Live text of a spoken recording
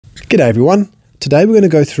G'day everyone. Today we're going to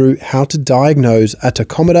go through how to diagnose a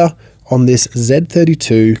tachometer on this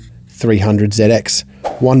Z32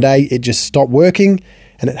 300ZX. One day it just stopped working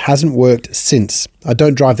and it hasn't worked since. I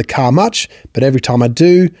don't drive the car much, but every time I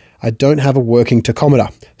do, I don't have a working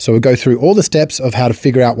tachometer. So we'll go through all the steps of how to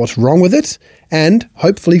figure out what's wrong with it and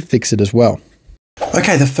hopefully fix it as well.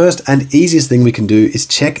 Okay, the first and easiest thing we can do is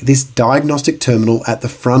check this diagnostic terminal at the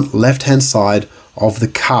front left-hand side of the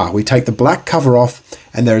car. We take the black cover off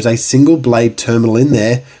and there is a single blade terminal in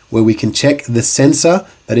there where we can check the sensor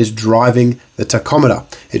that is driving the tachometer.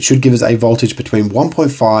 It should give us a voltage between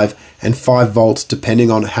 1.5 and 5 volts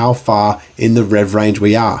depending on how far in the rev range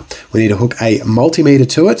we are. We need to hook a multimeter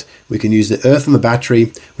to it. We can use the earth on the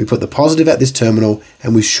battery. We put the positive at this terminal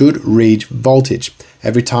and we should read voltage.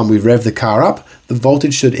 Every time we rev the car up, the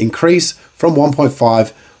voltage should increase from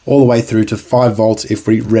 1.5 all the way through to 5 volts if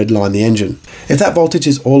we redline the engine. If that voltage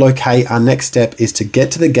is all okay, our next step is to get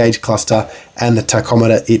to the gauge cluster and the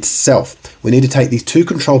tachometer itself. We need to take these two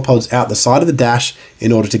control pods out the side of the dash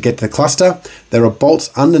in order to get to the cluster. There are bolts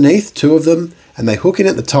underneath, 2 of them, and they hook in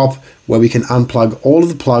at the top where we can unplug all of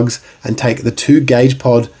the plugs and take the 2 gauge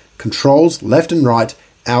pod controls left and right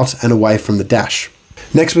out and away from the dash.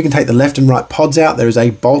 Next, we can take the left and right pods out. There is a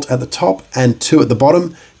bolt at the top and 2 at the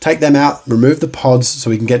bottom. Take them out, remove the pods so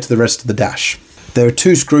we can get to the rest of the dash. There are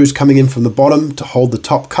 2 screws coming in from the bottom to hold the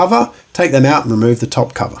top cover. Take them out and remove the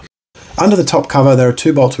top cover. Under the top cover, there are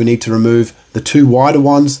 2 bolts we need to remove. The 2 wider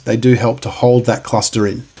ones, they do help to hold that cluster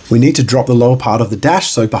in. We need to drop the lower part of the dash.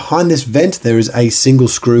 So behind this vent, there is a single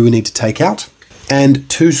screw we need to take out and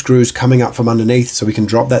 2 screws coming up from underneath so we can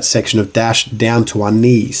drop that section of dash down to our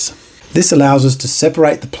knees. This allows us to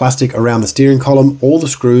separate the plastic around the steering column. All the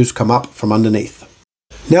screws come up from underneath.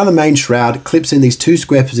 Now the main shroud clips in these 2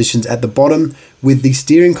 square positions at the bottom. With the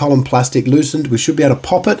steering column plastic loosened, we should be able to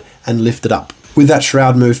pop it and lift it up. With that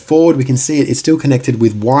shroud moved forward, we can see it's still connected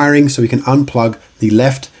with wiring, so we can unplug the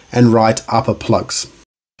left and right upper plugs.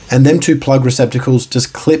 And them 2 plug receptacles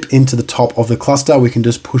just clip into the top of the cluster. We can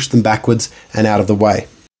just push them backwards and out of the way.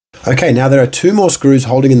 Okay, now there are 2 more screws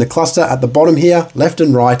holding in the cluster at the bottom here, left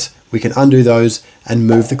and right. We can undo those and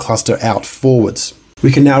move the cluster out forwards.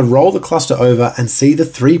 We can now roll the cluster over and see the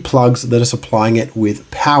 3 plugs that are supplying it with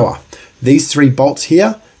power. These 3 bolts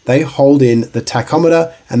here, they hold in the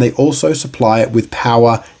tachometer and they also supply it with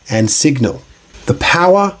power and signal. The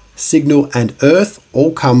power, signal and earth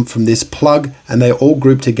all come from this plug and they all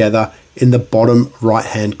group together in the bottom right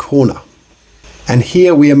hand corner. And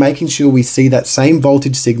here we are making sure we see that same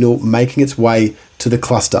voltage signal making its way to the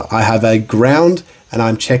cluster. I have a ground and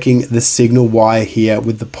I'm checking the signal wire here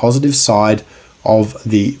with the positive side of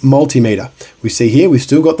the multimeter. We see here we've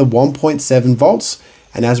still got the 1.7 volts,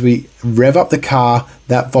 and as we rev up the car,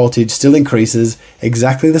 that voltage still increases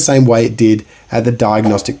exactly the same way it did at the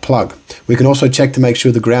diagnostic plug. We can also check to make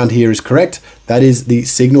sure the ground here is correct. That is the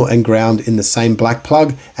signal and ground in the same black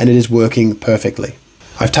plug, and it is working perfectly.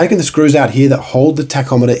 I've taken the screws out here that hold the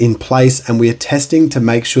tachometer in place, and we are testing to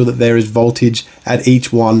make sure that there is voltage at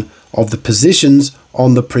each one of the positions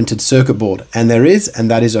on the printed circuit board, and there is, and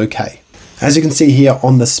that is okay. As you can see here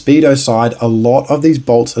on the speedo side, a lot of these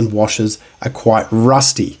bolts and washers are quite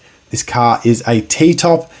rusty. This car is a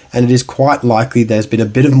T-top and it is quite likely there's been a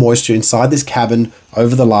bit of moisture inside this cabin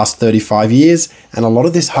over the last 35 years, and a lot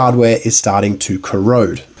of this hardware is starting to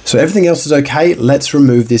corrode. So everything else is okay. Let's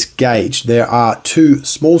remove this gauge. There are 2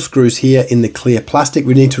 small screws here in the clear plastic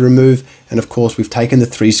we need to remove, and of course we've taken the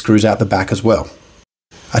 3 screws out the back as well.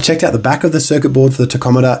 I checked out the back of the circuit board for the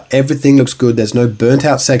tachometer. Everything looks good. There's no burnt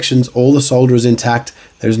out sections. All the solder is intact.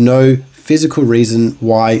 There's no physical reason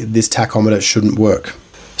why this tachometer shouldn't work.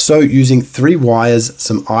 So using 3 wires,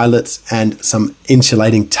 some eyelets and some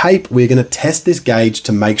insulating tape, we're going to test this gauge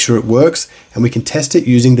to make sure it works, and we can test it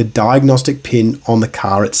using the diagnostic pin on the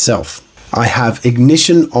car itself. I have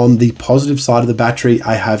ignition on the positive side of the battery,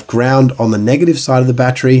 I have ground on the negative side of the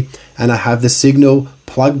battery, and I have the signal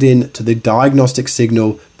plugged in to the diagnostic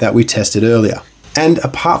signal that we tested earlier. And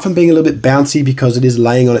apart from being a little bit bouncy because it is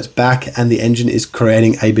laying on its back and the engine is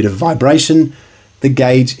creating a bit of vibration, the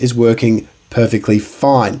gauge is working perfectly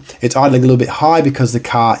fine. It's idling a little bit high because the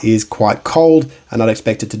car is quite cold and I'd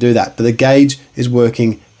expect it to do that, but the gauge is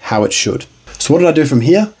working how it should. So what did I do from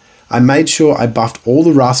here? I made sure I buffed all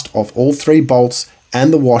the rust off all 3 bolts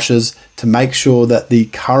and the washers to make sure that the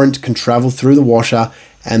current can travel through the washer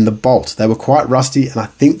and the bolt. They were quite rusty, and I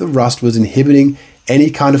think the rust was inhibiting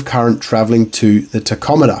any kind of current traveling to the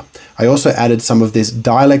tachometer. I also added some of this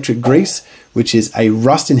dielectric grease, which is a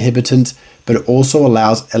rust inhibitant, but it also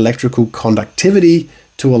allows electrical conductivity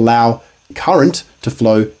to allow current to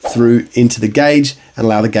flow through into the gauge and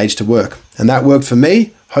allow the gauge to work. And that worked for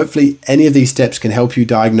me. Hopefully any of these steps can help you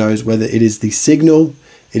diagnose whether it is the signal,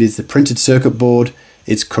 it is the printed circuit board,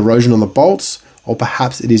 it's corrosion on the bolts, or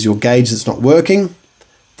perhaps it is your gauge that's not working.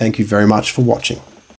 Thank you very much for watching.